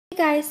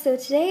guys, so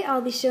today I'll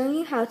be showing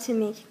you how to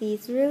make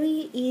these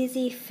really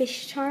easy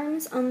fish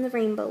charms on the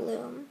Rainbow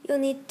Loom. You'll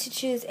need to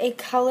choose a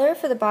color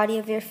for the body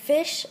of your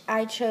fish.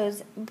 I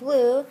chose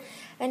blue,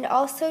 and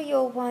also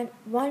you'll want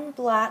one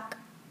black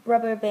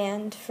rubber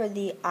band for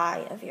the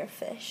eye of your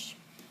fish.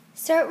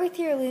 Start with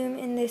your loom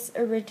in this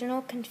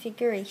original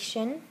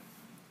configuration.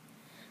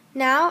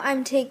 Now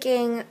I'm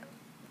taking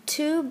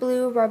 2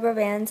 blue rubber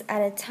bands at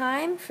a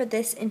time. For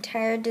this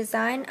entire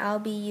design, I'll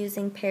be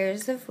using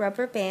pairs of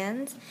rubber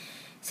bands.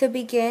 So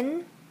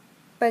begin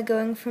by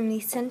going from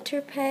the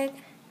center peg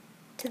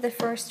to the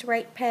first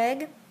right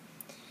peg,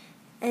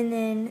 and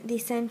then the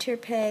center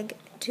peg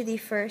to the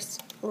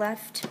first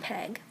left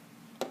peg.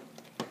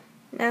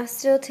 Now,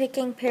 still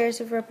taking pairs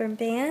of rubber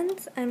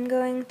bands, I'm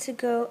going to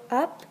go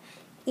up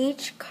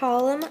each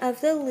column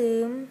of the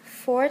loom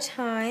 4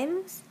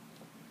 times,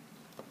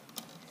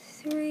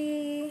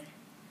 3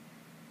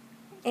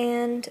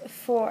 and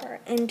 4,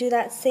 and do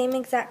that same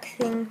exact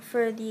thing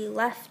for the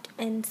left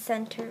and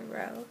center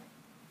row.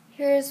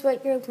 Here's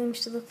what your loom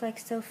should look like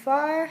so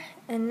far,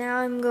 and now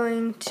I'm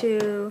going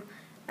to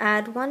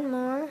add one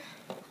more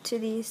to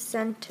the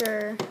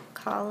center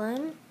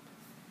column,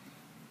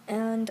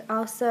 and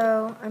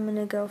also I'm going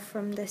to go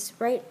from this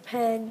right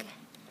peg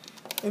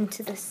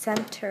into the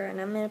center,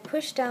 and I'm going to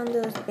push down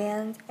those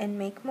bands and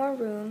make more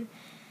room.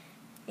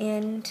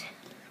 And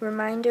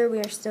reminder, we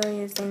are still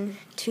using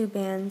 2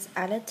 bands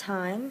at a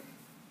time.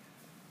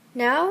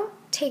 Now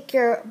take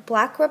your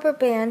black rubber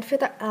band for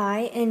the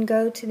eye and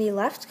go to the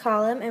left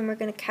column, and we're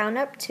going to count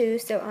up 2.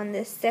 So on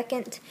this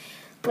second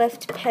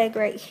left peg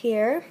right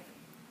here,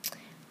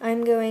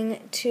 I'm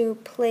going to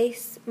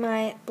place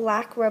my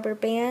black rubber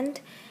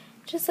band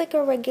just like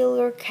a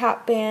regular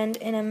cap band,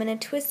 and I'm going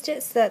to twist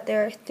it so that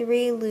there are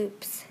 3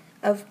 loops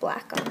of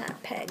black on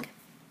that peg.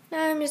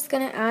 Now I'm just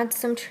going to add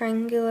some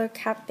triangular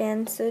cap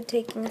bands, so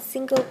taking a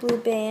single blue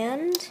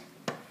band,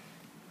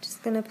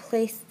 just going to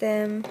place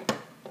them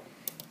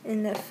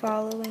in the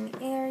following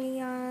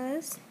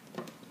areas.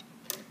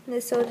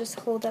 This will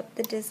just hold up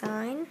the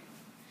design.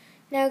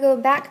 Now go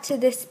back to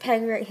this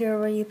peg right here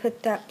where you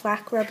put that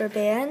black rubber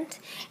band,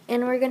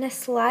 and we're going to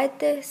slide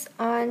this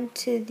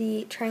onto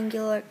the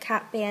triangular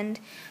cap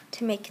band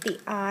to make the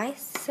eye.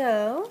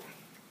 So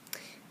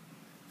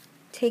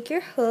take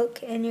your hook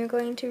and you're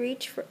going to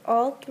reach for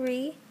all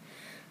 3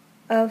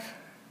 of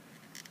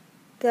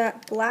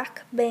that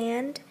black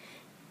band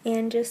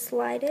and just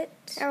slide it.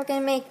 Now we're going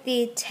to make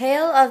the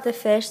tail of the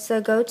fish, so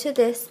go to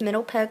this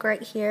middle peg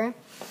right here,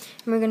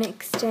 and we're going to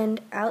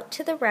extend out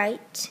to the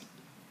right,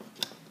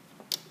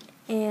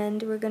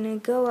 and we're going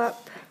to go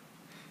up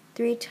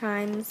 3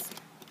 times,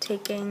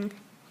 taking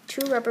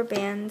 2 rubber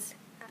bands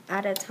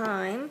at a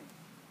time.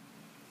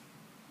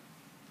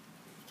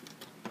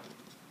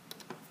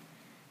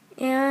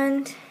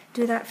 And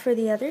do that for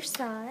the other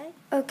side.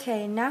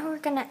 Okay, now we're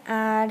going to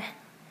add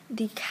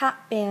the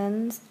cap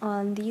bands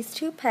on these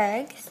 2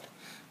 pegs,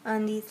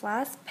 on these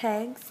last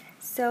pegs.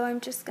 So I'm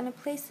just going to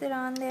place it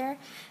on there,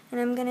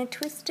 and I'm going to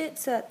twist it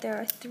so that there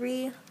are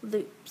 3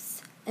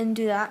 loops, and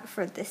do that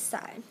for this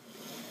side.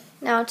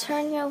 Now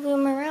turn your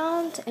loom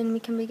around and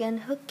we can begin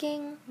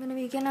hooking. I'm going to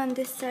begin on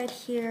this side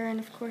here, and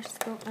of course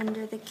go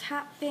under the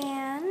cap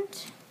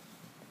band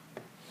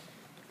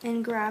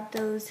and grab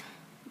those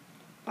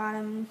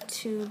bottom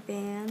 2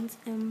 bands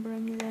and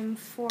bring them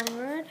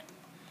forward,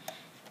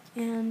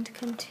 and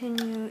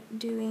continue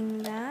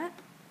doing that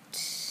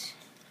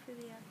for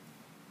the other.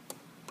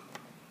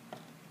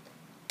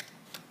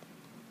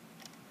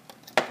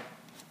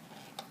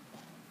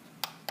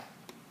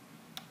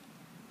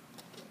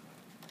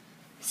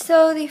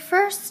 So the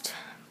first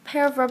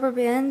pair of rubber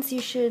bands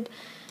you should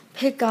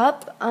pick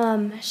up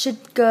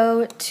should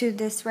go to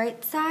this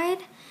right side.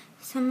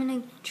 So I'm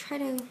going to try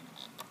to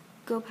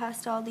go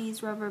past all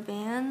these rubber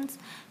bands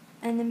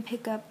and then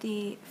pick up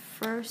the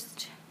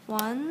first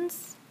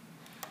ones.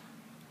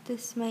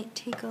 This might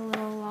take a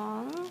little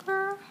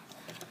longer,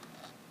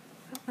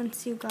 but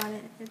once you got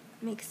it, it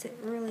makes it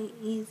really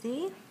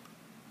easy.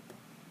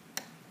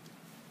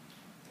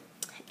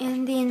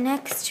 And the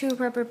next 2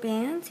 rubber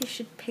bands you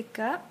should pick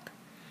up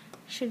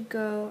should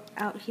go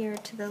out here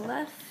to the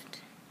left,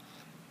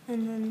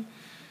 and then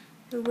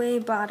the way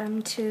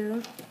bottom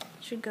 2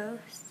 should go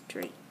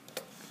straight.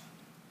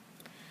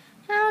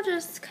 Now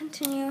just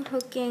continue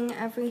hooking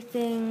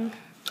everything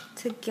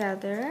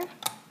together.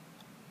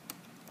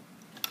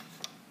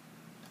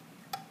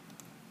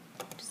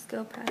 Just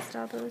go past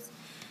all those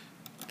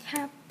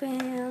cap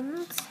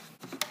bands.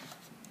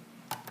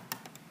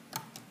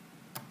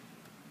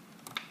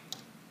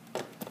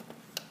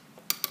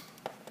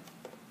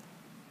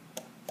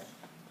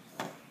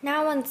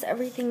 Now once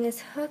everything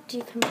is hooked,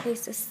 you can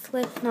place a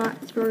slip knot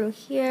through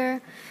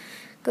here,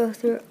 go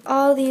through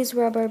all these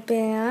rubber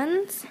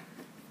bands,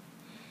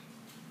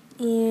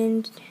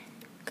 and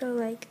go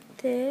like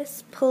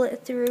this, pull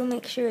it through,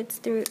 make sure it's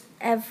through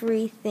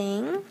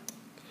everything.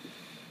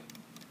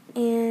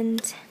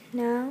 And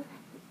now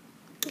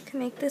you can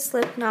make the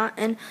slip knot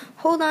and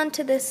hold on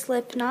to this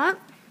slip knot.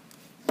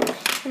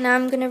 And now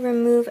I'm going to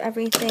remove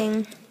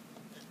everything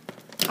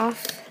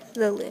off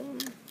the loom.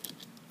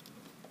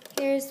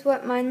 Here's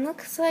what mine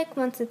looks like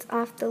once it's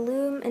off the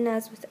loom, and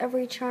as with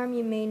every charm,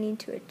 you may need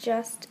to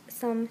adjust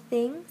some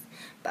things.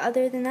 But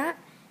other than that,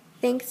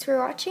 thanks for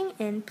watching,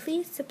 and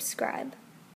please subscribe.